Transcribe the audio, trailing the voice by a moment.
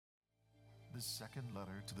the second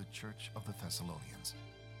letter to the church of the Thessalonians.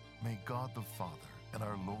 May God the Father and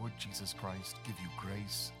our Lord Jesus Christ give you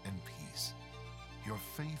grace and peace. Your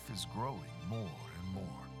faith is growing more and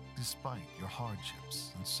more, despite your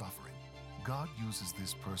hardships and suffering. God uses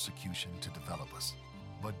this persecution to develop us,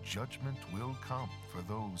 but judgment will come for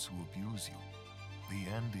those who abuse you. The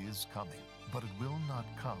end is coming, but it will not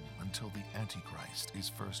come until the Antichrist is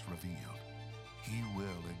first revealed. He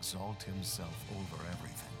will exalt himself over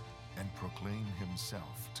everything and proclaim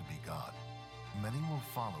himself to be God. Many will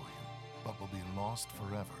follow him, but will be lost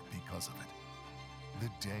forever because of it.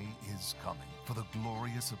 The day is coming for the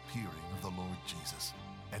glorious appearing of the Lord Jesus,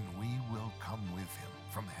 and we will come with him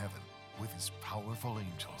from heaven with his powerful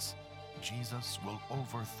angels. Jesus will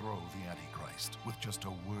overthrow the Antichrist with just a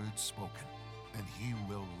word spoken, and he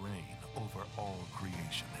will reign over all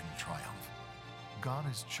creation in triumph. God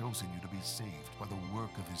has chosen you to be saved by the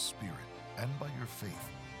work of his Spirit and by your faith.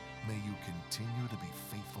 May you continue to be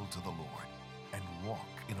faithful to the Lord and walk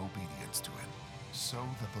in obedience to him, so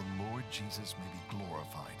that the Lord Jesus may be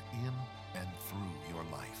glorified in and through your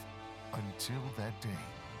life. Until that day,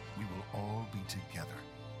 we will all be together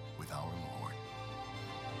with our Lord.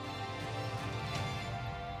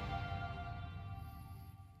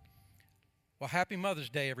 Well, happy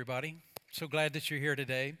Mother's Day, everybody. So glad that you're here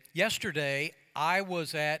today. Yesterday, I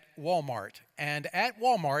was at Walmart, and at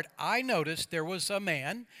Walmart, I noticed there was a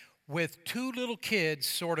man with two little kids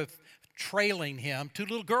sort of trailing him, two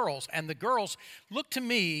little girls, and the girls looked to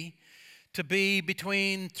me to be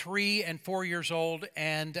between 3 and 4 years old,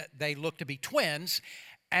 and they looked to be twins,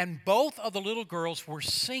 and both of the little girls were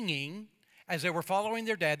singing, as they were following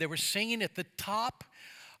their dad, they were singing at the top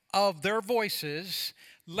of their voices,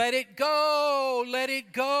 "Let it go,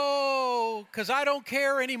 because I don't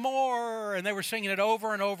care anymore." And they were singing it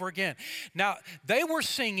over and over again. Now, they were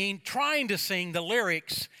trying to sing the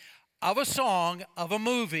lyrics of a song of a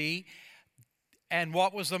movie. And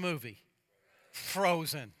what was the movie?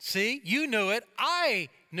 Frozen. See, you knew it, I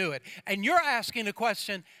knew it. And you're asking the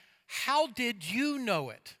question, how did you know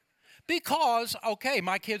it? Because, okay,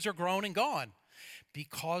 my kids are grown and gone.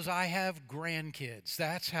 Because I have grandkids.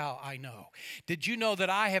 That's how I know. Did you know that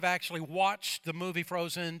I have actually watched the movie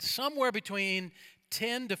Frozen somewhere between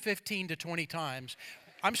 10 to 15 to 20 times?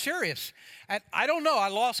 I'm serious. I don't know. I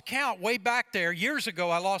lost count way back there. Years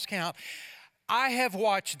ago, I lost count. I have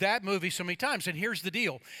watched that movie so many times. And here's the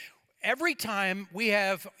deal. Every time we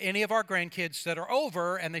have any of our grandkids that are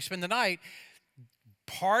over and they spend the night,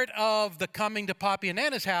 part of the coming to Poppy and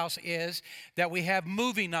Nana's house is that we have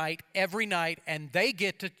movie night every night, and they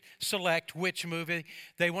get to select which movie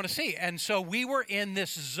they want to see. And so we were in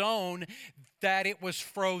this zone that it was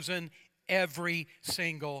Frozen every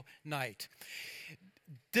single night.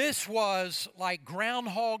 This was like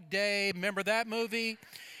Groundhog Day. Remember that movie?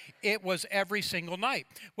 It was every single night.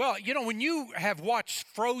 Well, you know, when you have watched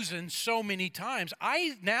Frozen so many times,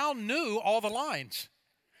 I now knew all the lines.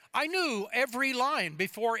 I knew every line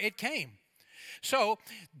before it came. So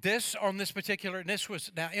this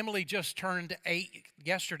was, now Emily just turned 8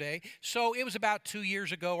 yesterday, so it was about 2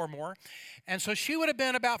 years ago or more. And so she would have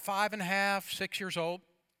been about 5.5, 6 years old.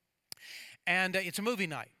 And it's a movie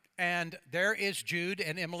night. And there is Jude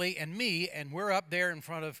and Emily and me, and we're up there in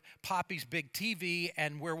front of Poppy's big TV,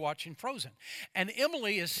 and we're watching Frozen. And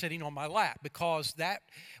Emily is sitting on my lap because that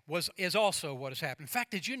is also what has happened. In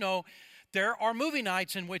fact, did you know there are movie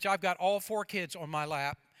nights in which I've got all 4 kids on my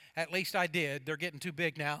lap? At least I did. They're getting too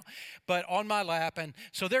big now. But on my lap, and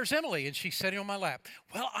so there's Emily, and she's sitting on my lap.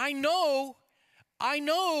 Well, I know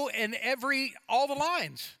in all the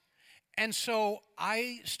lines. And so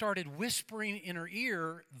I started whispering in her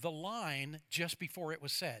ear the line just before it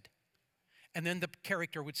was said. And then the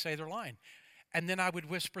character would say their line. And then I would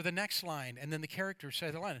whisper the next line, and then the character would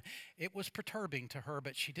say the line. It was perturbing to her,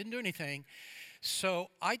 but she didn't do anything.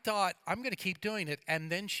 So I thought, I'm going to keep doing it.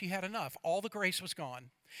 And then she had enough. All the grace was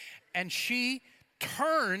gone. And she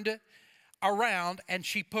turned around, and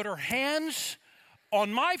she put her hands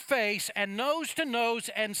on my face and nose to nose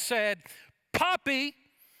and said, "Poppy,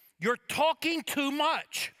 you're talking too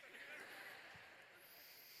much."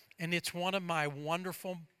 And it's one of my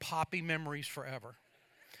wonderful Poppy memories forever.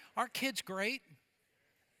 Aren't kids great?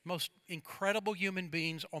 Most incredible human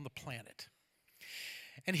beings on the planet.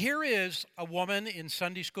 And here is a woman in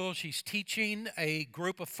Sunday school. She's teaching a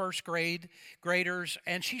group of first graders,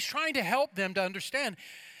 and she's trying to help them to understand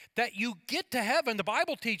that you get to heaven. The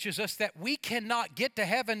Bible teaches us that we cannot get to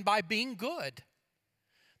heaven by being good.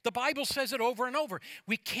 The Bible says it over and over.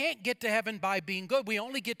 We can't get to heaven by being good. We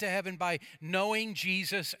only get to heaven by knowing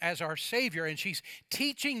Jesus as our Savior. And she's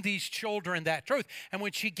teaching these children that truth. And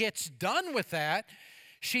when she gets done with that,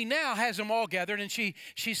 she now has them all gathered, and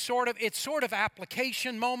it's sort of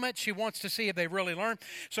application moment. She wants to see if they really learn.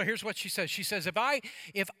 So here's what she says. She says,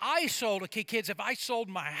 if I sold, okay, kids, if I sold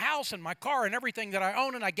my house and my car and everything that I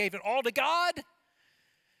own and I gave it all to God,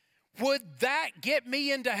 would that get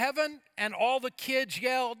me into heaven? And all the kids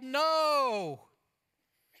yelled, no.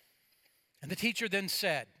 And the teacher then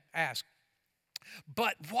asked,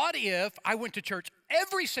 but what if I went to church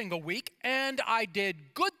every single week and I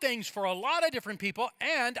did good things for a lot of different people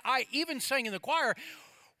and I even sang in the choir?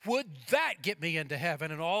 Would that get me into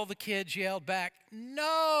heaven? And all the kids yelled back,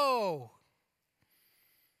 no.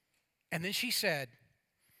 And then she said,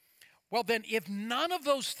 well, then if none of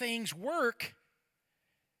those things work,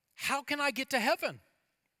 how can I get to heaven?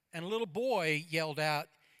 And a little boy yelled out,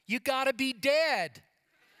 you got to be dead.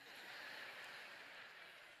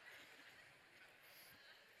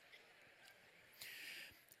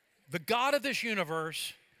 The God of this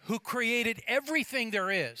universe, who created everything there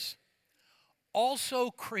is,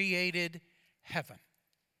 also created heaven.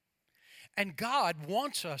 And God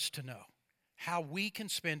wants us to know how we can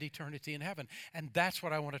spend eternity in heaven. And that's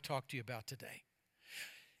what I want to talk to you about today.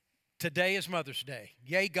 Today is Mother's Day.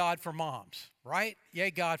 Yay, God for moms, right? Yay,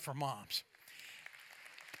 God for moms.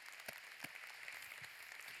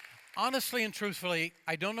 Honestly and truthfully,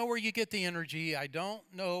 I don't know where you get the energy. I don't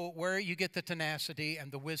know where you get the tenacity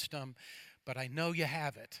and the wisdom, but I know you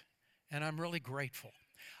have it, and I'm really grateful.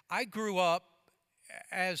 I grew up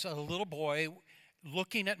as a little boy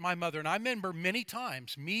looking at my mother, and I remember many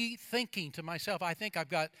times me thinking to myself, I think I've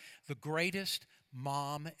got the greatest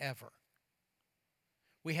mom ever.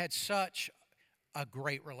 We had such a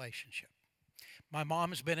great relationship. My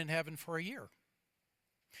mom has been in heaven for a year.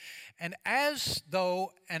 And as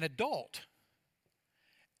though an adult,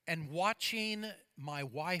 and watching my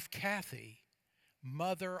wife, Kathy,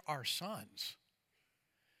 mother our sons,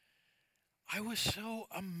 I was so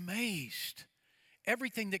amazed.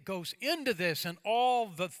 Everything that goes into this and all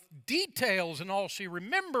the details and all she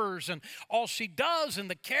remembers and all she does and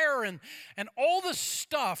the care and all the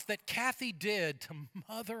stuff that Kathy did to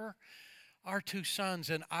mother our two sons.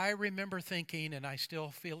 And I remember thinking, and I still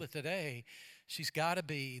feel it today, she's got to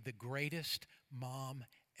be the greatest mom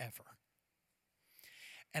ever.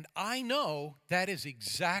 And I know that is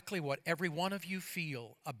exactly what every one of you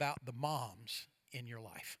feel about the moms in your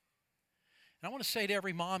life. And I want to say to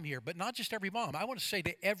every mom here, but not just every mom, I want to say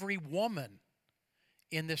to every woman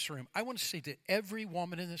in this room, I want to say to every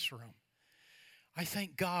woman in this room, I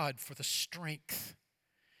thank God for the strength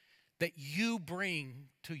that you bring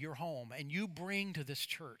to your home and you bring to this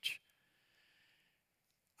church.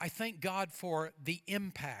 I thank God for the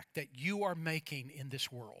impact that you are making in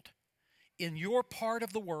this world, in your part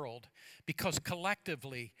of the world, because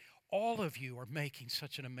collectively, all of you are making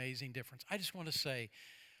such an amazing difference. I just want to say,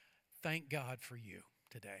 thank God for you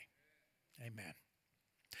today. Amen.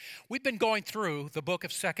 We've been going through the book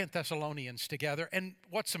of 2 Thessalonians together, and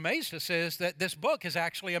what's amazed us is that this book is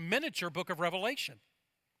actually a miniature book of Revelation.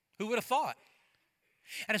 Who would have thought?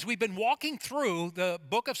 And as we've been walking through the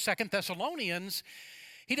book of 2 Thessalonians,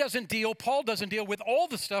 Paul doesn't deal with all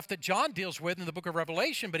the stuff that John deals with in the book of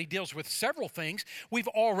Revelation, but he deals with several things. We've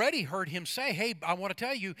already heard him say, hey, I want to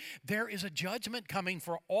tell you, there is a judgment coming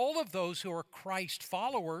for all of those who are Christ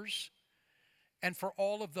followers and for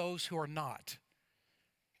all of those who are not.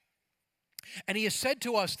 And he has said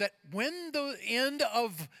to us that when the end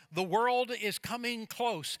of the world is coming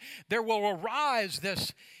close, there will arise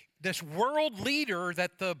this world leader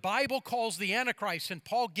that the Bible calls the Antichrist. And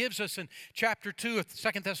Paul gives us in chapter 2 of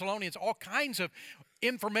 2 Thessalonians all kinds of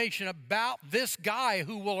information about this guy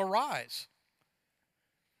who will arise.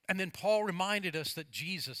 And then Paul reminded us that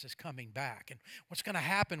Jesus is coming back and what's going to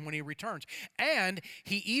happen when he returns. And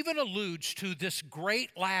he even alludes to this great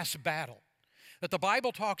last battle that the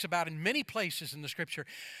Bible talks about in many places in the Scripture.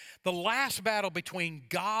 The last battle between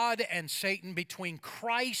God and Satan, between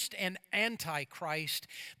Christ and Antichrist,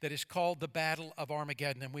 that is called the Battle of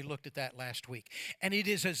Armageddon. And we looked at that last week. And it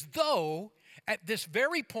is as though at this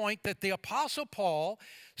very point that the Apostle Paul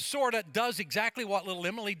sort of does exactly what little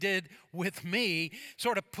Emily did with me,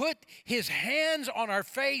 sort of put his hands on our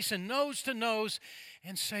face and nose to nose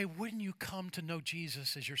and say, wouldn't you come to know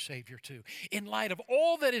Jesus as your Savior too? In light of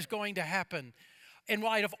all that is going to happen, in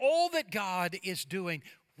light of all that God is doing,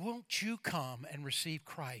 won't you come and receive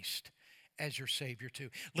Christ as your Savior too?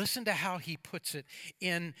 Listen to how he puts it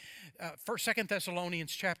in 2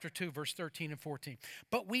 Thessalonians chapter 2, verse 13 and 14.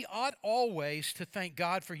 But we ought always to thank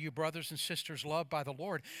God for you, brothers and sisters loved by the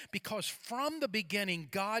Lord, because from the beginning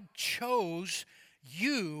God chose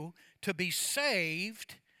you to be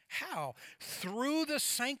saved. How? Through the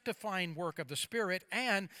sanctifying work of the Spirit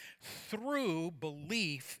and through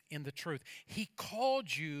belief in the truth. He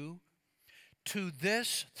called you to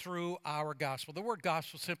this through our gospel. The word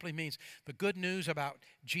gospel simply means the good news about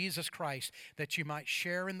Jesus Christ, that you might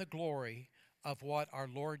share in the glory of what our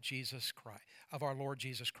Lord Jesus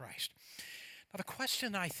Christ. Now, the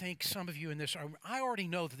question I think some of you in this room, I already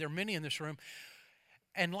know that there are many in this room,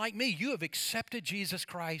 and like me, you have accepted Jesus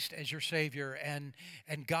Christ as your Savior, and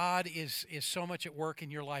God is so much at work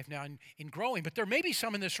in your life now in growing. But there may be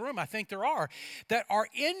some in this room, I think there are, that are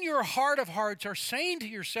in your heart of hearts are saying to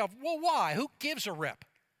yourself, well, why? Who gives a rip?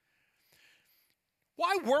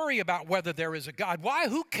 Why worry about whether there is a God? Why?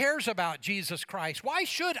 Who cares about Jesus Christ? Why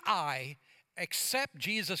should I accept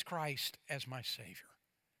Jesus Christ as my Savior?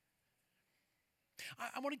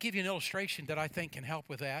 I want to give you an illustration that I think can help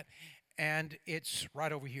with that. And it's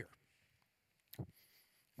right over here.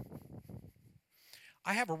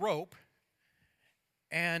 I have a rope,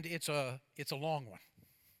 and it's a long one.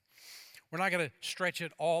 We're not going to stretch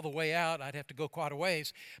it all the way out. I'd have to go quite a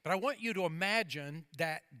ways. But I want you to imagine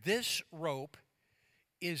that this rope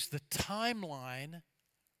is the timeline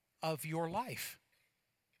of your life.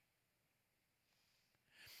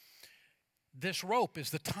 This rope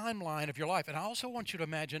is the timeline of your life. And I also want you to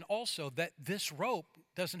imagine also that this rope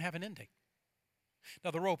doesn't have an ending.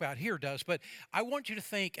 Now, the rope out here does, but I want you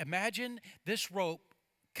to imagine this rope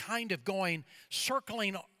kind of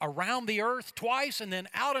circling around the earth twice and then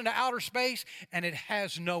out into outer space, and it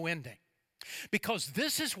has no ending. Because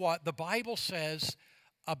this is what the Bible says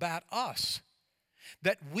about us,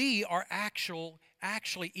 that we are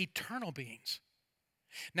actually eternal beings.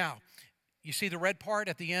 Now, you see the red part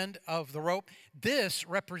at the end of the rope? This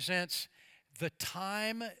represents the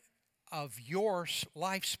time of your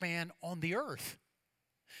lifespan on the earth.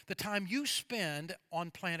 The time you spend on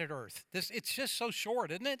planet Earth. It's just so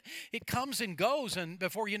short, isn't it? It comes and goes, and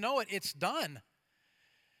before you know it, it's done.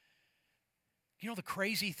 You know, the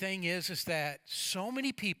crazy thing is that so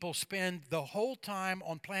many people spend the whole time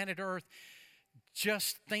on planet Earth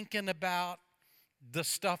just thinking about the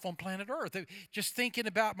stuff on planet Earth. Just thinking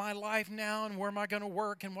about my life now and where am I going to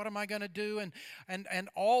work and what am I going to do and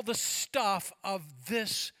all the stuff of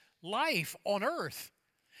this life on earth.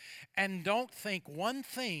 And don't think one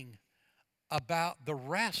thing about the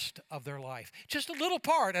rest of their life. Just a little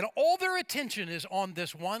part, and all their attention is on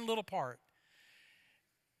this one little part.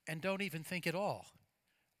 And don't even think at all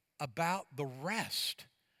about the rest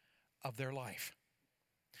of their life.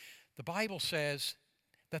 The Bible says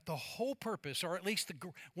that the whole purpose, or at least the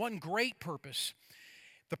one great purpose,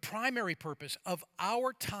 the primary purpose of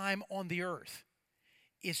our time on the earth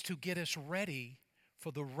is to get us ready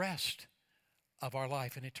for the rest of our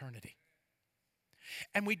life in eternity.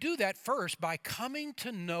 And we do that first by coming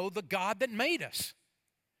to know the God that made us.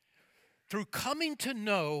 Through coming to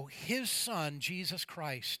know His Son, Jesus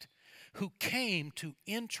Christ, who came to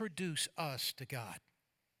introduce us to God.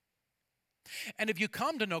 And if you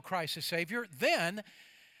come to know Christ as Savior, then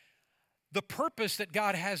the purpose that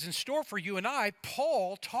God has in store for you and I,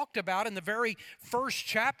 Paul talked about in the very first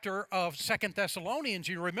chapter of 2 Thessalonians.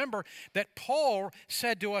 You remember that Paul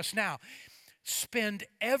said to us, now, spend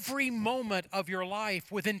every moment of your life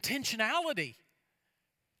with intentionality.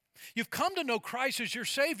 You've come to know Christ as your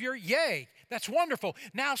Savior. Yay, that's wonderful.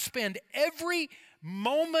 Now spend every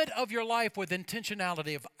moment of your life with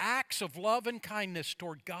intentionality of acts of love and kindness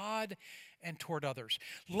toward God and toward others.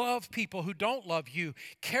 Love people who don't love you.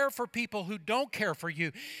 Care for people who don't care for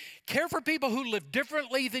you. Care for people who live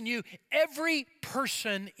differently than you. Every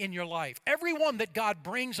person in your life, everyone that God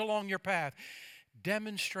brings along your path,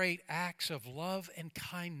 demonstrate acts of love and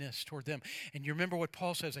kindness toward them. And you remember what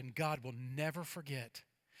Paul says, and God will never forget.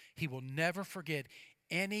 He will never forget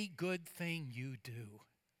any good thing you do.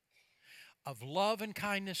 Of love and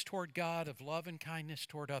kindness toward God, of love and kindness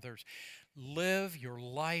toward others. Live your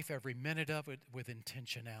life, every minute of it, with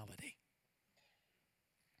intentionality.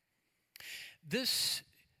 This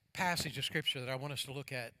passage of Scripture that I want us to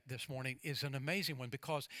look at this morning is an amazing one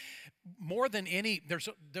because more than any, there's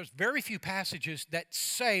very few passages that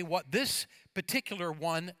say what this particular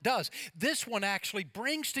one does. This one actually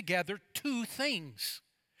brings together two things,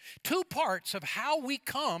 two parts of how we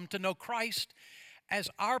come to know Christ as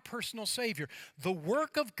our personal Savior. The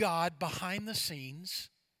work of God behind the scenes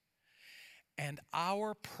and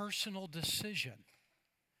our personal decision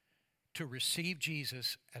to receive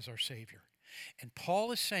Jesus as our Savior. And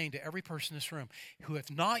Paul is saying to every person in this room who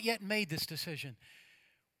have not yet made this decision,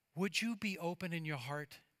 would you be open in your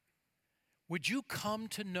heart? Would you come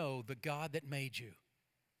to know the God that made you?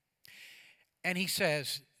 And he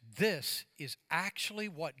says, this is actually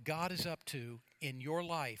what God is up to in your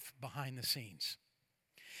life behind the scenes.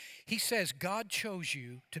 He says God chose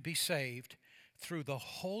you to be saved through the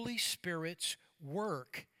Holy Spirit's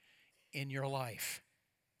work in your life.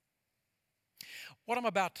 What I'm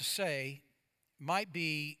about to say might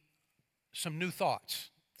be some new thoughts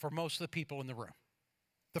for most of the people in the room.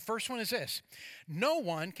 The first one is this: no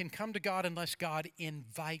one can come to God unless God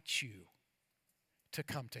invites you to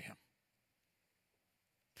come to Him.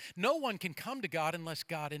 No one can come to God unless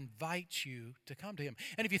God invites you to come to Him.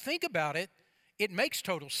 And if you think about it, it makes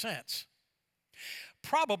total sense.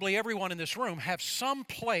 Probably everyone in this room have some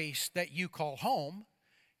place that you call home.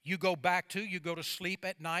 You go back to, you go to sleep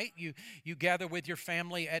at night, you gather with your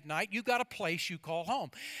family at night. You got a place you call home.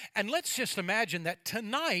 And let's just imagine that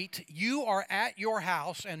tonight you are at your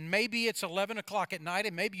house, and maybe it's 11 o'clock at night,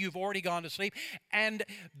 and maybe you've already gone to sleep, and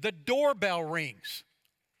the doorbell rings.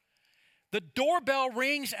 The doorbell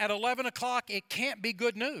rings at 11 o'clock. It can't be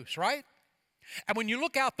good news, right? And when you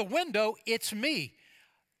look out the window, it's me.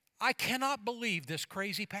 I cannot believe this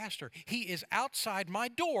crazy pastor. He is outside my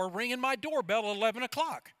door ringing my doorbell at 11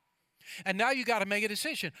 o'clock. And now you got to make a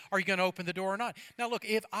decision. Are you going to open the door or not? Now look,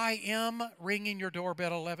 if I am ringing your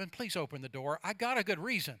doorbell at 11, please open the door. I got a good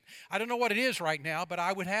reason. I don't know what it is right now, but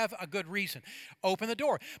I would have a good reason. Open the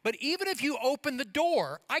door. But even if you open the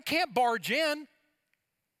door, I can't barge in.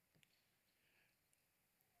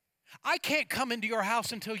 I can't come into your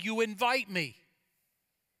house until you invite me.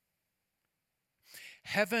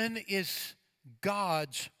 Heaven is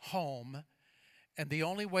God's home, and the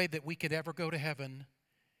only way that we could ever go to heaven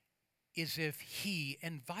is if He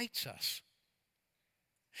invites us.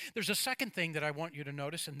 There's a second thing that I want you to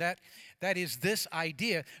notice, and that is this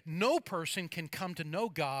idea: no person can come to know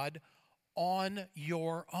God on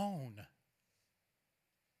your own.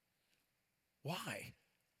 Why?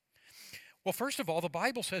 Well, first of all, the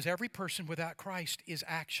Bible says every person without Christ is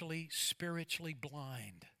actually spiritually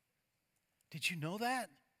blind. Did you know that?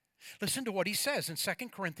 Listen to what he says in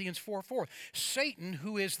 2 Corinthians 4:4. Satan,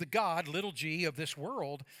 who is the god, little g, of this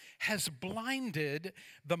world, has blinded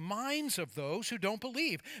the minds of those who don't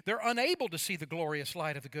believe. They're unable to see the glorious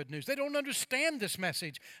light of the good news. They don't understand this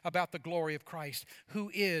message about the glory of Christ,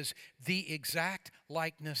 who is the exact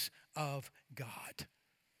likeness of God.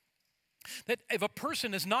 That if a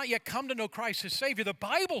person has not yet come to know Christ as Savior, the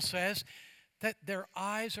Bible says that their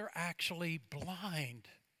eyes are actually blind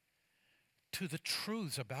to the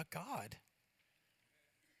truths about God.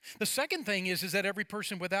 The second thing is that every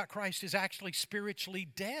person without Christ is actually spiritually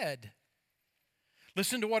dead.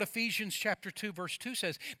 Listen to what Ephesians chapter 2, verse 2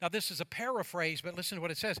 says. Now, this is a paraphrase, but listen to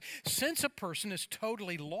what it says. Since a person is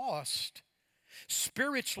totally lost,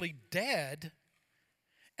 spiritually dead,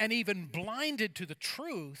 and even blinded to the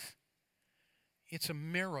truth, it's a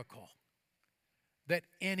miracle that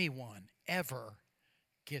anyone ever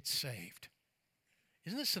gets saved.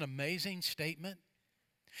 Isn't this an amazing statement?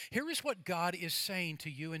 Here is what God is saying to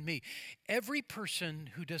you and me. Every person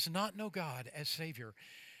who does not know God as Savior,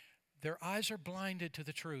 their eyes are blinded to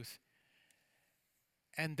the truth,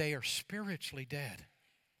 and they are spiritually dead.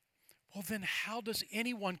 Well, then how does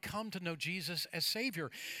anyone come to know Jesus as Savior?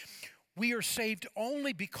 We are saved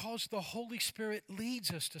only because the Holy Spirit leads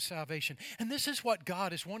us to salvation. And this is what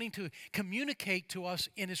God is wanting to communicate to us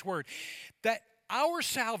in His Word. That our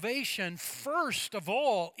salvation, first of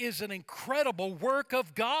all, is an incredible work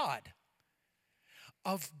of God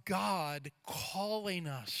calling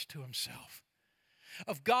us to Himself,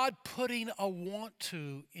 of God putting a want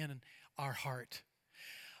to in our heart,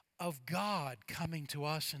 of God coming to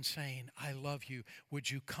us and saying, I love you,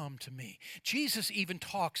 would you come to me? Jesus even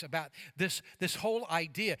talks about this whole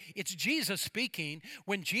idea. It's Jesus speaking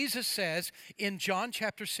when Jesus says in John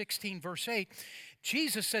chapter 16, verse 8,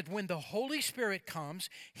 Jesus said, when the Holy Spirit comes,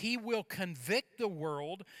 He will convict the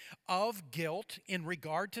world of guilt in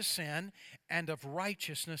regard to sin and of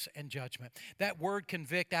righteousness and judgment. That word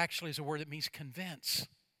convict actually is a word that means convince.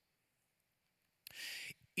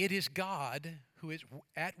 It is God who is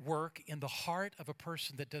at work in the heart of a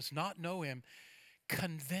person that does not know Him,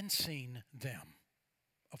 convincing them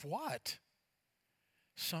of what?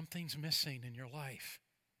 Something's missing in your life.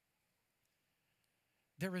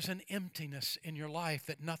 There is an emptiness in your life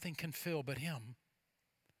that nothing can fill but Him.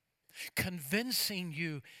 Convincing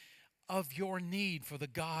you of your need for the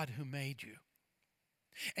God who made you.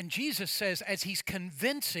 And Jesus says, as He's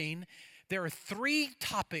convincing, there are three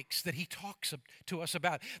topics that He talks to us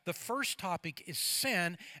about. The first topic is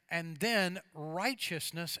sin, and then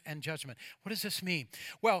righteousness and judgment. What does this mean?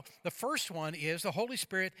 Well, the first one is the Holy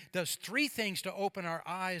Spirit does three things to open our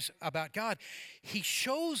eyes about God. He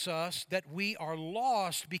shows us that we are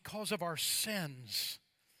lost because of our sins,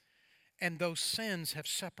 And those sins have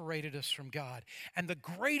separated us from God. And the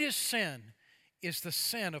greatest sin is the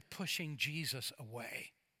sin of pushing Jesus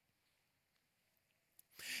away.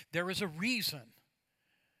 There is a reason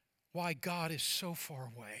why God is so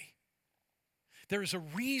far away. There is a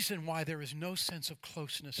reason why there is no sense of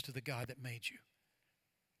closeness to the God that made you.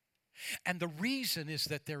 And the reason is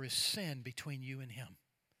that there is sin between you and Him.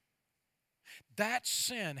 That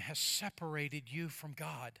sin has separated you from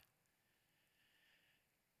God.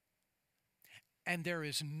 And there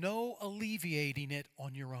is no alleviating it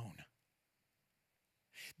on your own.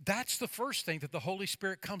 That's the first thing that the Holy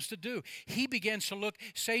Spirit comes to do. He begins to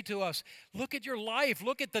say to us, look at your life,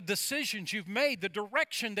 look at the decisions you've made, the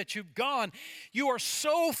direction that you've gone. You are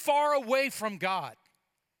so far away from God.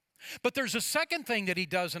 But there's a second thing that He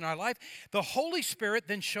does in our life. The Holy Spirit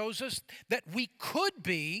then shows us that we could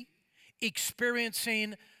be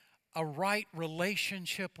experiencing a right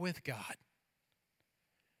relationship with God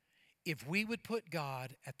if we would put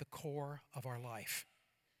God at the core of our life.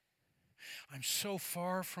 I'm so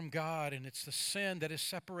far from God, and it's the sin that has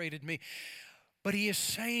separated me. But He is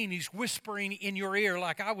saying, He's whispering in your ear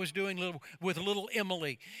like I was doing with little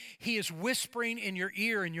Emily. He is whispering in your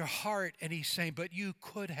ear, in your heart, and He's saying, but you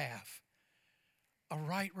could have a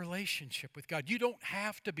right relationship with God. You don't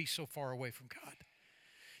have to be so far away from God.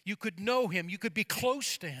 You could know Him. You could be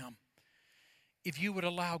close to Him if you would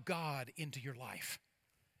allow God into your life.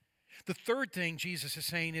 The third thing Jesus is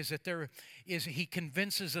saying is that He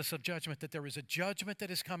convinces us of judgment, that there is a judgment that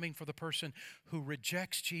is coming for the person who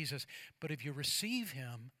rejects Jesus. But if you receive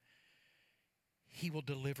Him, He will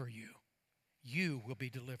deliver you. You will be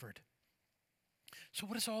delivered. So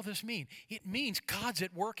what does all this mean? It means God's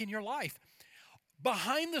at work in your life.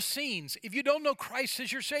 Behind the scenes, if you don't know Christ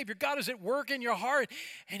as your Savior, God is at work in your heart,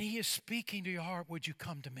 and He is speaking to your heart, would you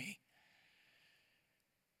come to me?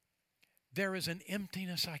 There is an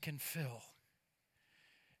emptiness I can fill.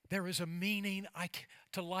 There is a meaning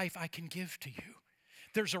to life I can give to you.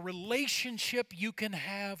 There's a relationship you can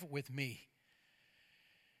have with me.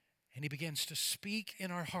 And He begins to speak in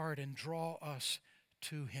our heart and draw us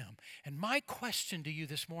to Him. And my question to you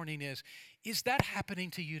this morning is that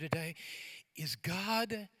happening to you today? Is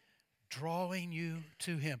God drawing you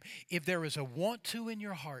to Him? If there is a want to in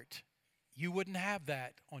your heart, you wouldn't have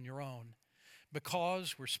that on your own,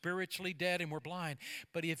 because we're spiritually dead and we're blind.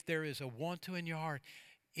 But if there is a want to in your heart,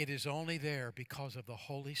 it is only there because of the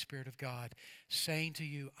Holy Spirit of God saying to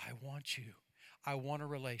you, I want you. I want a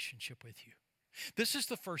relationship with you. This is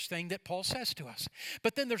the first thing that Paul says to us.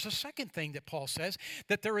 But then there's a second thing that Paul says,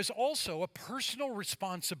 that there is also a personal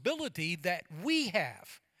responsibility that we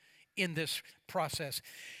have in this process.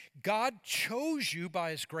 God chose you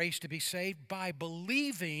by His grace to be saved by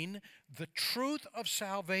believing the truth of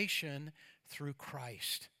salvation through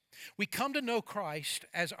Christ. We come to know Christ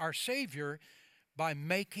as our Savior by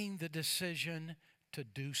making the decision to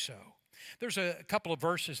do so. There's a couple of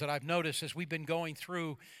verses that I've noticed as we've been going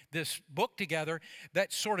through this book together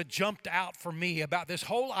that sort of jumped out for me about this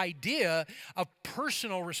whole idea of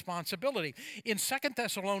personal responsibility. In 2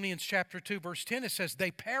 Thessalonians chapter 2, verse 10, it says,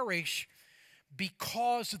 they perish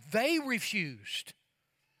because they refused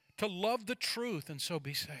to love the truth and so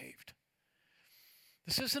be saved.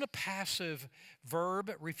 This isn't a passive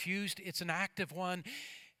verb, refused. It's an active one.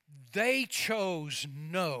 They chose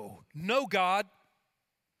no God.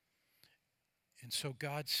 And so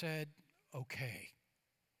God said, okay.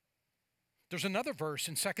 There's another verse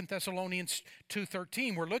in 2 Thessalonians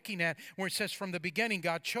 2:13 we're looking at where it says, from the beginning,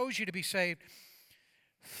 God chose you to be saved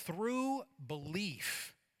through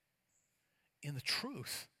belief in the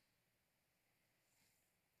truth.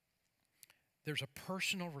 There's a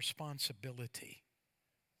personal responsibility.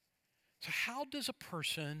 So how does a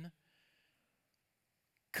person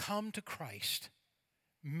come to Christ,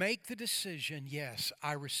 make the decision, yes,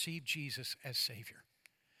 I receive Jesus as Savior?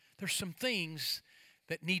 There's some things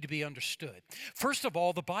that need to be understood. First of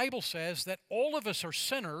all, the Bible says that all of us are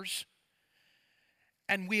sinners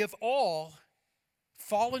and we have all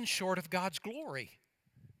fallen short of God's glory.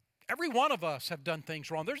 Every one of us have done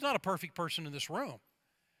things wrong. There's not a perfect person in this room.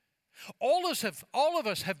 All of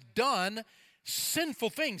us have done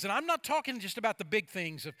sinful things. And I'm not talking just about the big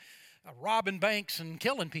things of robbing banks and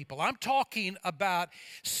killing people. I'm talking about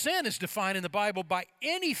sin is defined in the Bible by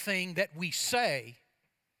anything that we say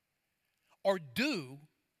or do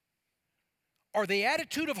or the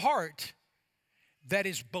attitude of heart that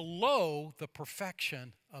is below the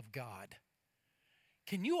perfection of God.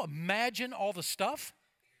 Can you imagine all the stuff?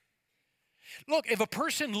 Look, if a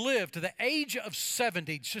person lived to the age of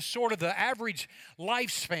 70, just sort of the average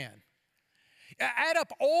lifespan, Add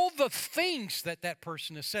up all the things that that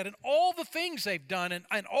person has said and all the things they've done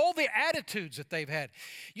and all the attitudes that they've had.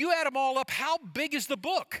 You add them all up, how big is the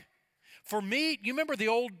book? For me, you remember the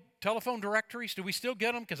old telephone directories? Do we still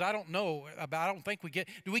get them? Because I don't know about, I don't think we get,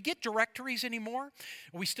 do we get directories anymore?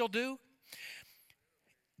 We still do?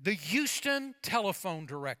 The Houston telephone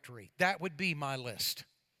directory, that would be my list.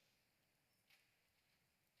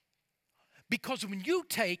 Because when you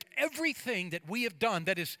take everything that we have done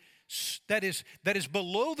that is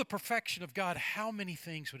below the perfection of God, how many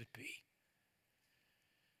things would it be?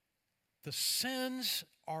 The sins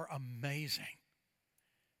are amazing.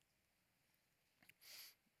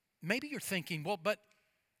 Maybe you're thinking, well, but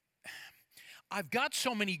I've got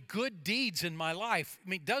so many good deeds in my life. I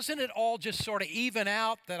mean, doesn't it all just sort of even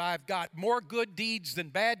out that I've got more good deeds than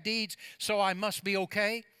bad deeds, so I must be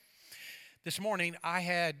okay? This morning, I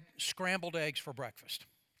had scrambled eggs for breakfast.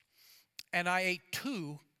 And I ate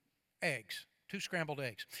two scrambled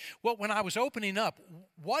eggs. Well, when I was opening up,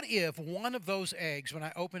 what if one of those eggs, when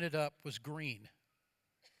I opened it up, was green?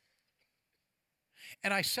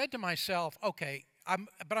 And I said to myself, okay,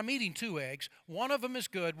 but I'm eating two eggs. One of them is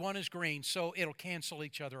good, one is green, so it'll cancel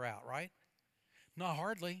each other out, right? Not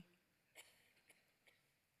hardly.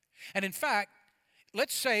 And in fact,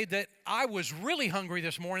 let's say that I was really hungry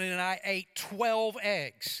this morning and I ate 12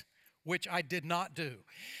 eggs, which I did not do.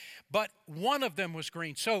 But one of them was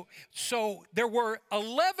green. So there were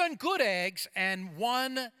 11 good eggs and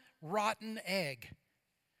one rotten egg.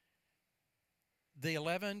 The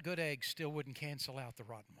 11 good eggs still wouldn't cancel out the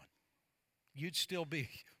rotten one.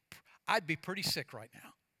 I'd be pretty sick right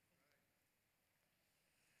now.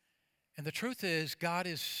 And the truth is, God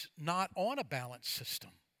is not on a balance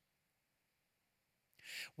system.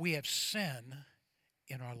 We have sin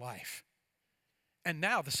in our life. And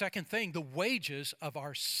now the second thing, the wages of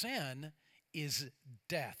our sin is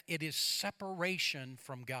death. It is separation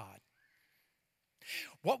from God.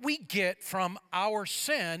 What we get from our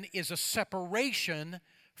sin is a separation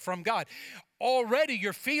from God. Already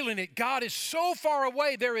you're feeling it. God is so far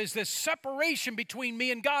away. There is this separation between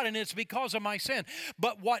me and God, and it's because of my sin.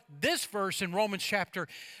 But what this verse in Romans chapter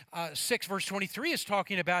 6, verse 23 is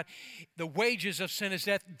talking about, the wages of sin is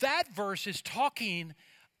death. That verse is talking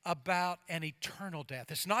about an eternal death.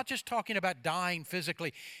 It's not just talking about dying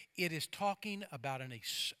physically. It is talking about an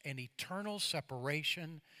eternal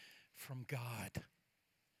separation from God.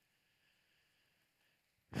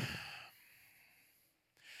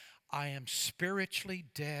 I am spiritually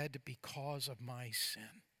dead because of my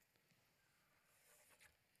sin.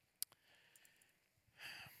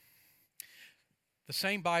 The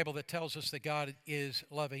same Bible that tells us that God is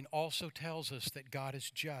loving also tells us that God is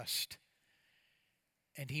just,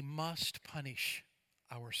 and He must punish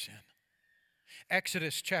our sin.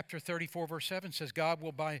 Exodus chapter 34, verse 7 says, God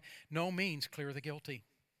will by no means clear the guilty.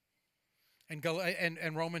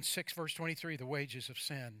 And Romans 6, verse 23, the wages of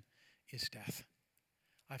sin is death.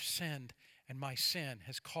 I've sinned, and my sin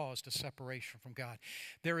has caused a separation from God.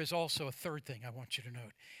 There is also a third thing I want you to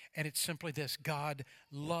note, and it's simply this: God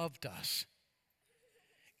loved us.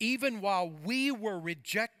 Even while we were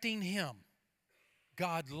rejecting Him,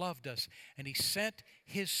 God loved us, and He sent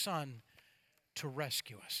His Son to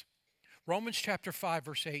rescue us. Romans chapter 5,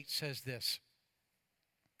 verse 8 says this.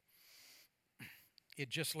 It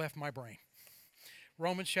just left my brain.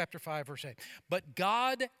 Romans chapter 5, verse 8. But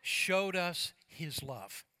God showed us His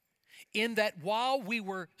love, in that while we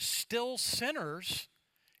were still sinners,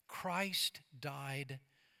 Christ died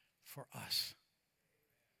for us.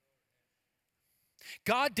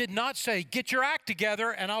 God did not say, get your act together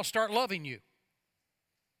and I'll start loving you.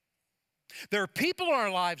 There are people in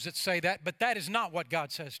our lives that say that, but that is not what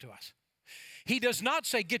God says to us. He does not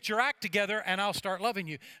say, get your act together and I'll start loving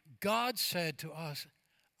you. God said to us,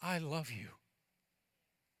 I love you,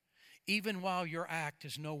 even while your act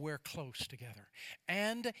is nowhere close together.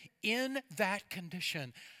 And in that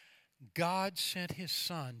condition, God sent His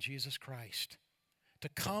Son, Jesus Christ, to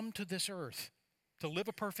come to this earth, to live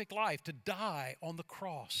a perfect life, to die on the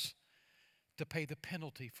cross, to pay the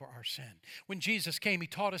penalty for our sin. When Jesus came, He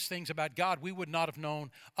taught us things about God we would not have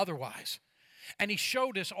known otherwise. And He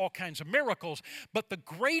showed us all kinds of miracles. But the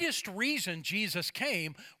greatest reason Jesus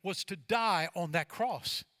came was to die on that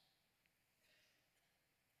cross.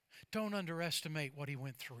 Don't underestimate what He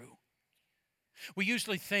went through. We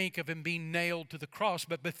usually think of Him being nailed to the cross,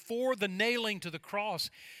 but before the nailing to the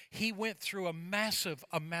cross, He went through a massive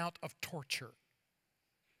amount of torture.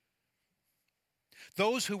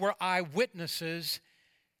 Those who were eyewitnesses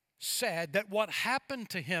said that what happened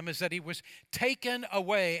to him is that he was taken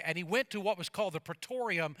away and he went to what was called the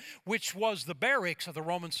Praetorium, which was the barracks of the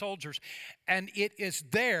Roman soldiers. And it is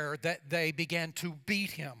there that they began to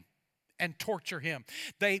beat him and torture him.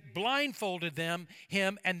 They blindfolded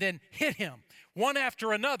him and then hit him one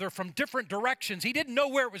after another from different directions. He didn't know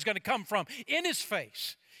where it was going to come from. In his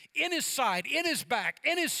face, in his side, in his back,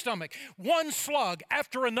 in his stomach. One slug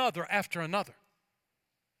after another after another.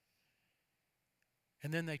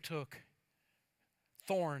 And then they took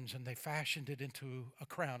thorns and they fashioned it into a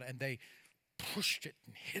crown and they pushed it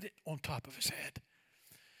and hit it on top of his head.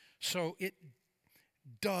 So it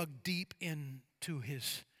dug deep into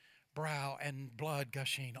his brow and blood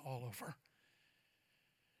gushing all over.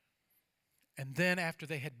 And then after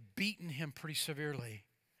they had beaten him pretty severely,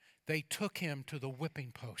 they took him to the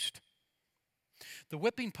whipping post. The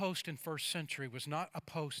whipping post in first century was not a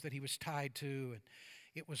post that he was tied to, and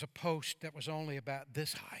it was a post that was only about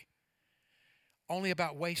this high, only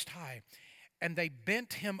about waist high. And they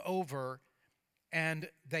bent him over and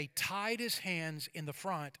they tied his hands in the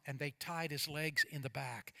front and they tied his legs in the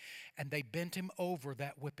back. And they bent him over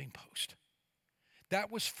that whipping post.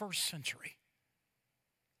 That was first century.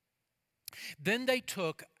 Then they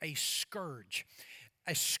took a scourge.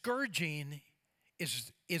 A scourging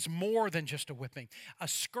is more than just a whipping. A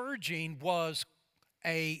scourging was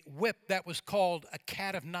a whip that was called a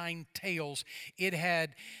cat of nine tails. It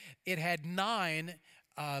had 9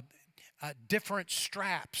 different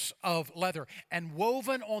straps of leather, and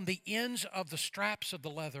woven on the ends of the straps of the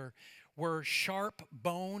leather were sharp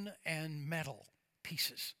bone and metal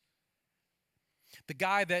pieces. The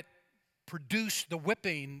guy that produced the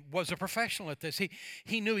whipping was a professional at this.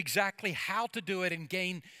 He knew exactly how to do it and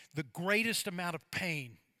gain the greatest amount of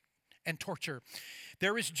pain and torture.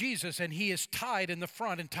 There is Jesus, and he is tied in the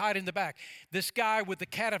front and tied in the back. This guy with the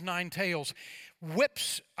cat of nine tails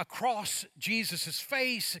whips across Jesus'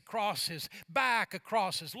 face, across his back,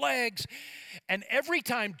 across his legs. And every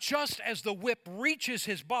time, just as the whip reaches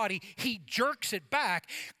his body, he jerks it back,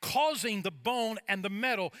 causing the bone and the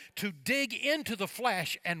metal to dig into the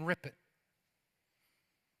flesh and rip it.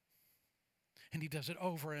 And he does it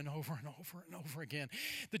over and over and over and over again.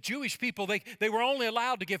 The Jewish people, they were only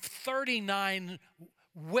allowed to give 39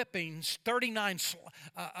 whippings, 39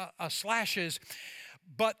 slashes,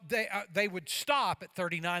 but they would stop at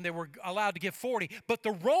 39. They were allowed to give 40. But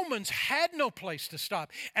the Romans had no place to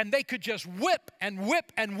stop. And they could just whip and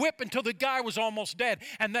whip and whip until the guy was almost dead.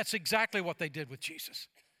 And that's exactly what they did with Jesus.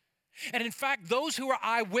 And in fact, those who are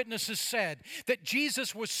eyewitnesses said that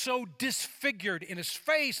Jesus was so disfigured in his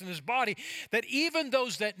face and his body that even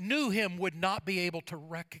those that knew him would not be able to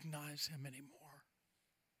recognize him anymore.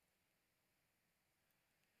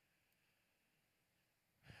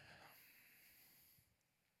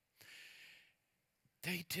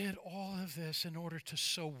 They did all of this in order to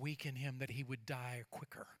so weaken him that he would die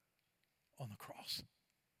quicker on the cross.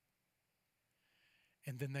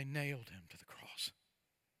 And then they nailed him to the cross.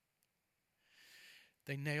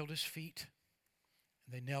 They nailed his feet,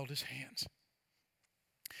 and they nailed his hands.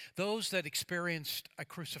 Those that experienced a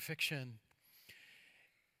crucifixion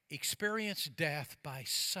experienced death by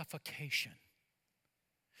suffocation.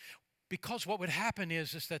 Because what would happen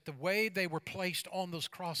is that the way they were placed on those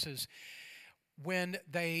crosses, when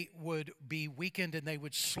they would be weakened and they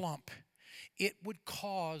would slump, it would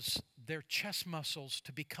cause their chest muscles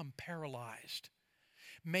to become paralyzed,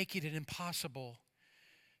 making it impossible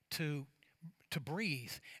to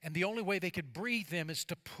breathe. And the only way they could breathe them is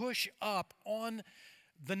to push up on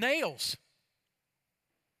the nails.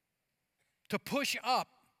 To push up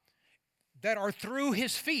that are through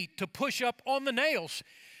his feet, to push up on the nails.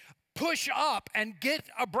 Push up and get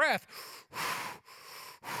a breath.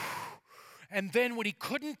 And then when he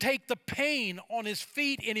couldn't take the pain on his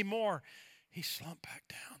feet anymore, he slumped back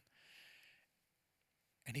down.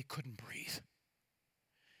 And he couldn't breathe.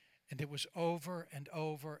 And it was over and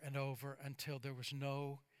over and over until there was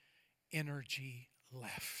no energy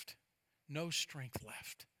left, no strength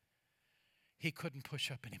left. He couldn't push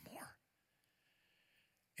up anymore.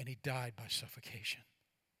 And he died by suffocation.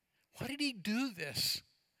 Why did he do this?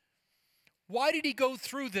 Why did he go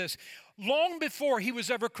through this? Long before he was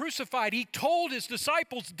ever crucified, he told his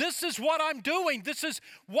disciples, this is what I'm doing. This is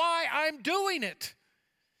why I'm doing it.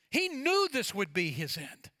 He knew this would be his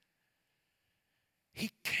end. He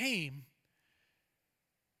came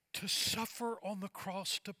to suffer on the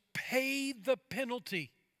cross to pay the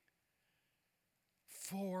penalty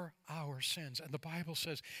for our sins. And the Bible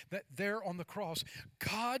says that there on the cross,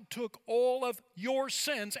 God took all of your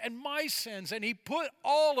sins and my sins, and He put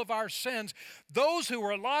all of our sins, those who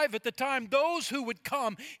were alive at the time, those who would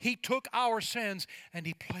come, He took our sins and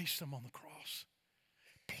He placed them on the cross.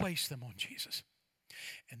 Placed them on Jesus.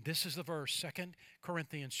 And this is the verse, 2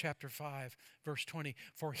 Corinthians chapter 5, verse 20.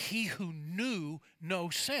 For He who knew no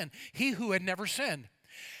sin, He who had never sinned,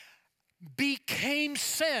 became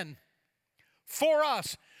sin for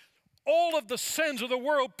us. All of the sins of the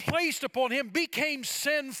world placed upon Him became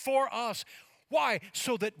sin for us. Why?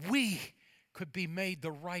 So that we could be made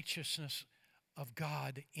the righteousness of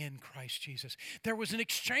God in Christ Jesus. There was an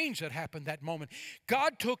exchange that happened that moment.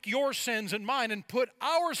 God took your sins and mine and put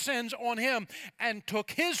our sins on Him and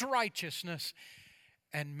took His righteousness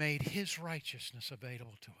and made His righteousness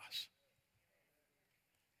available to us.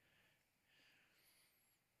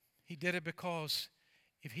 He did it because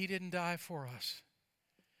if He didn't die for us,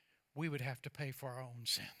 we would have to pay for our own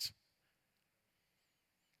sins.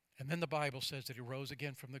 And then the Bible says that He rose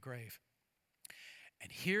again from the grave.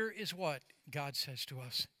 And here is what God says to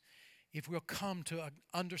us. If we'll come to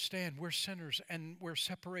understand we're sinners and we're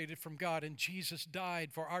separated from God and Jesus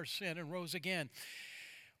died for our sin and rose again,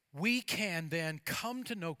 we can then come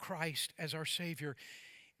to know Christ as our Savior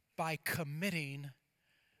by committing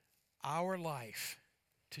our life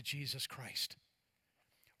to Jesus Christ.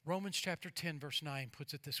 Romans chapter 10 verse 9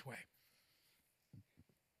 puts it this way.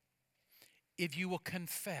 If you will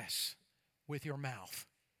confess with your mouth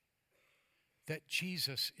that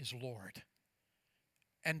Jesus is Lord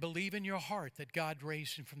and believe in your heart that God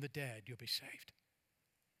raised Him from the dead, you'll be saved.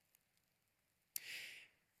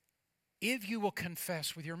 If you will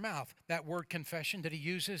confess with your mouth, that word confession that he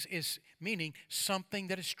uses is meaning something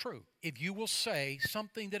that is true. If you will say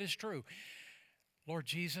something that is true, Lord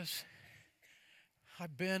Jesus,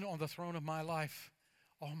 I've been on the throne of my life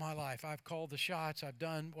all my life. I've called the shots. I've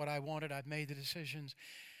done what I wanted. I've made the decisions.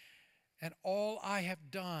 And all I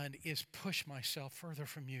have done is push myself further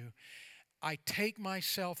from you. I take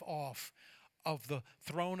myself off of the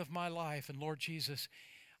throne of my life. And Lord Jesus,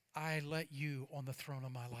 I let you on the throne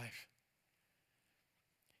of my life.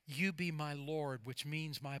 You be my Lord, which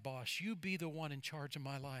means my boss. You be the one in charge of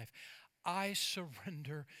my life. I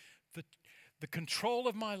surrender the control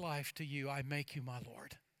of my life to you. I make you my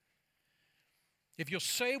Lord. If you'll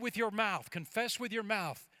say with your mouth, confess with your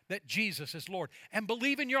mouth that Jesus is Lord, and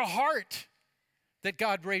believe in your heart that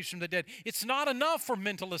God raised from the dead. It's not enough for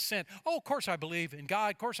mental assent. Oh, of course I believe in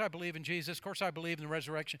God. Of course I believe in Jesus. Of course I believe in the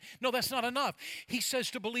resurrection. No, that's not enough. He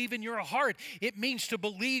says to believe in your heart. It means to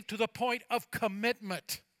believe to the point of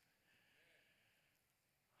commitment.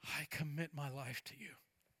 I commit my life to you.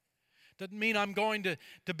 Doesn't mean I'm going to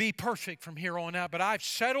be perfect from here on out, but I've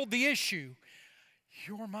settled the issue.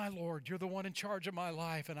 You're my Lord. You're the one in charge of my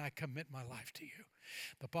life, and I commit my life to you.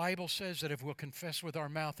 The Bible says that if we'll confess with our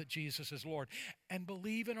mouth that Jesus is Lord and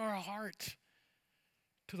believe in our heart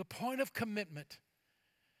to the point of commitment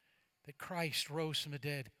that Christ rose from the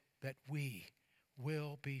dead, that we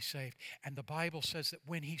will be saved. And the Bible says that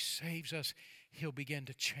when He saves us, He'll begin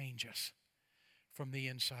to change us from the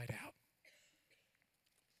inside out.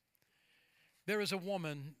 There is a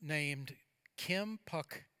woman named Kim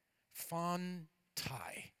Puk Phan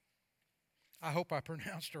Thai. I hope I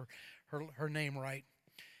pronounced her name right.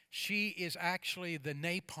 She is actually the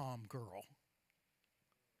Napalm Girl.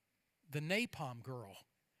 The Napalm Girl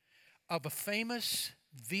of a famous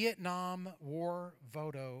Vietnam War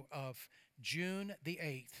photo of June the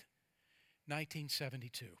 8th,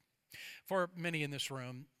 1972. For many in this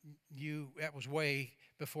room, that was way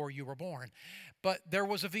before you were born. But there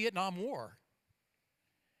was a Vietnam War.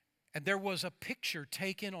 And there was a picture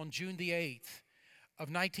taken on June the 8th of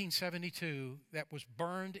 1972 that was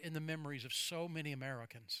burned in the memories of so many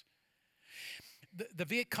Americans. The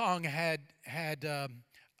Viet Cong had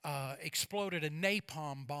exploded a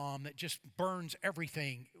napalm bomb that just burns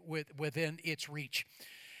everything within its reach.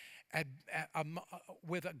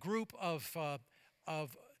 With a group of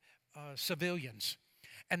civilians.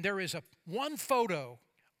 And there is one photo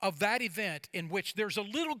of that event in which there's a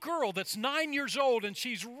little girl that's 9 years old and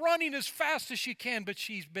she's running as fast as she can, but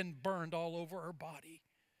she's been burned all over her body.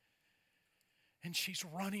 And she's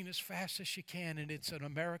running as fast as she can, and it's an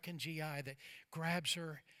American GI that grabs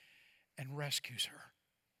her and rescues her.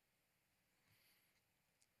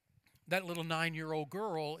 That little 9-year-old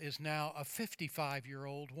girl is now a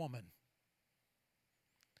 55-year-old woman.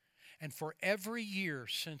 And for every year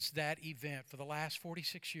since that event, for the last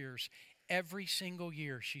 46 years, every single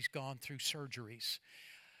year she's gone through surgeries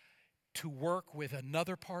to work with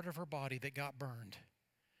another part of her body that got burned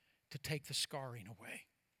to take the scarring away.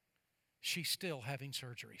 she's still having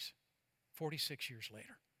surgeries 46 years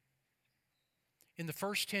later. In the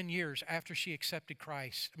first 10 years after she accepted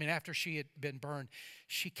Christ, after she had been burned,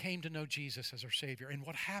 she came to know Jesus as her Savior. And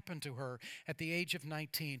what happened to her at the age of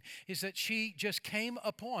 19 is that she just came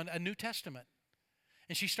upon a New Testament.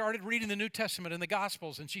 And she started reading the New Testament and the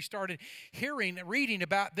Gospels, and she started reading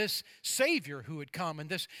about this Savior who had come, and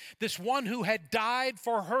this one who had died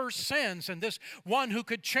for her sins, and this one who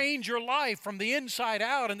could change your life from the inside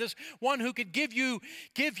out, and this one who could give you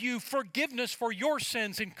forgiveness for your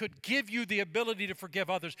sins and could give you the ability to forgive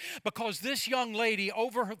others. Because this young lady,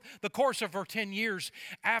 over the course of her 10 years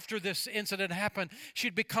after this incident happened,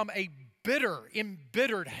 she'd become a bitter,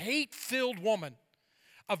 embittered, hate-filled woman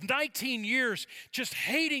of 19 years, just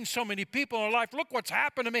hating so many people in her life. Look what's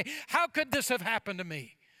happened to me. How could this have happened to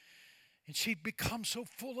me? And she'd become so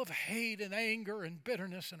full of hate and anger and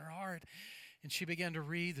bitterness in her heart. And she began to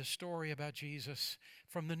read the story about Jesus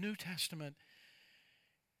from the New Testament.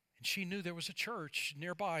 And she knew there was a church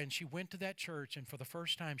nearby, and she went to that church, and for the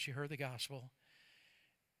first time she heard the gospel,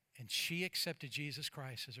 and she accepted Jesus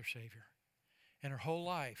Christ as her Savior. And her whole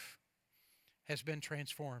life has been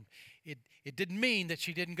transformed. It didn't mean that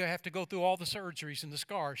she didn't have to go through all the surgeries and the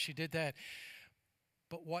scars. She did that.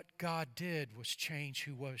 But what God did was change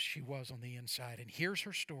who she was on the inside. And here's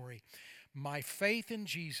her story. My faith in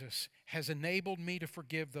Jesus has enabled me to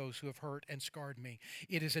forgive those who have hurt and scarred me.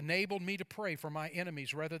 It has enabled me to pray for my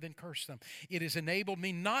enemies rather than curse them. It has enabled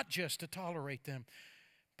me not just to tolerate them,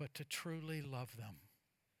 but to truly love them.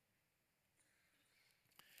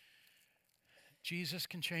 Jesus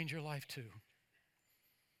can change your life too.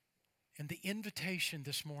 And the invitation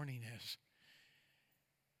this morning is,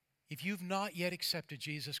 if you've not yet accepted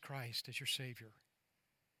Jesus Christ as your Savior,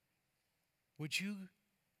 would you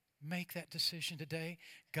make that decision today?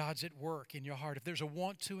 God's at work in your heart. If there's a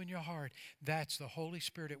want to in your heart, that's the Holy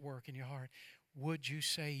Spirit at work in your heart. Would you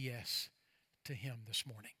say yes to Him this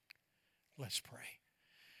morning? Let's pray.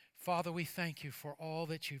 Father, we thank you for all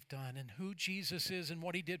that you've done and who Jesus is and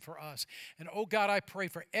what He did for us. And oh God, I pray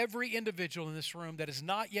for every individual in this room that has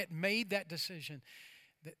not yet made that decision,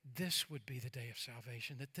 that this would be the day of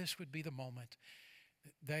salvation, that this would be the moment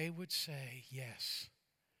that they would say yes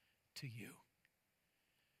to you.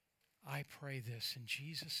 I pray this in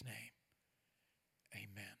Jesus' name.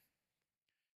 Amen.